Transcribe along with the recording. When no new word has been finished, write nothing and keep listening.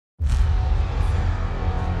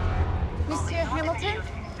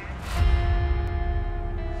Skeleton?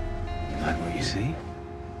 Like what you see?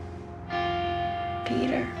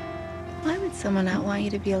 Peter, why would someone not want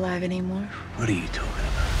you to be alive anymore? What are you talking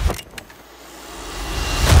about?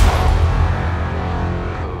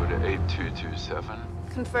 Code 8227.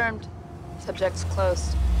 Confirmed. Subject's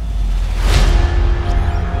closed.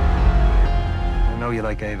 I know you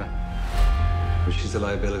like Ava, but she's a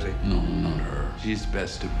liability. No, not her. She's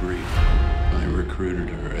best of breed. I recruited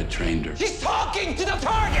her, I trained her. He's talking to the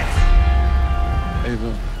targets!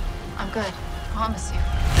 Ava, I'm good. Promise you.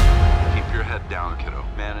 keep your head down, kiddo.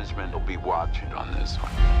 Management will be watching on this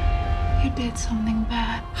one. You did something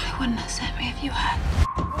bad. I wouldn't have sent me if you had.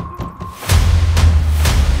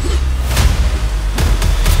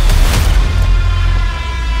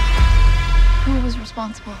 Who was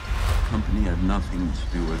responsible? Company had nothing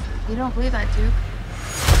to do with it. You don't believe that, Duke?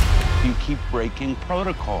 You keep breaking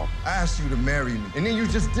protocol. I asked you to marry me, and then you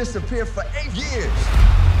just disappeared for 8 years.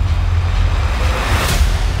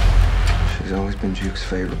 She's always been Duke's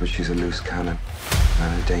favorite, but she's a loose cannon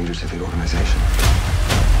and a danger to the organization.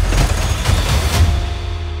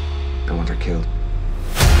 I want her killed.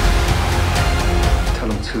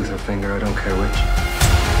 Tell him tooth or finger, I don't care which.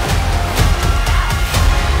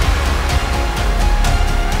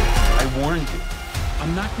 I warned you.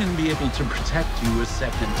 I'm not going to be able to protect you a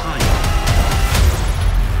second time.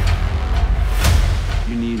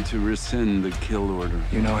 You need to rescind the kill order.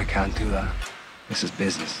 You know I can't do that. This is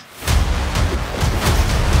business.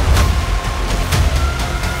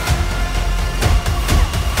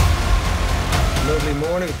 Lovely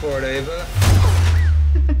morning for it, Ava.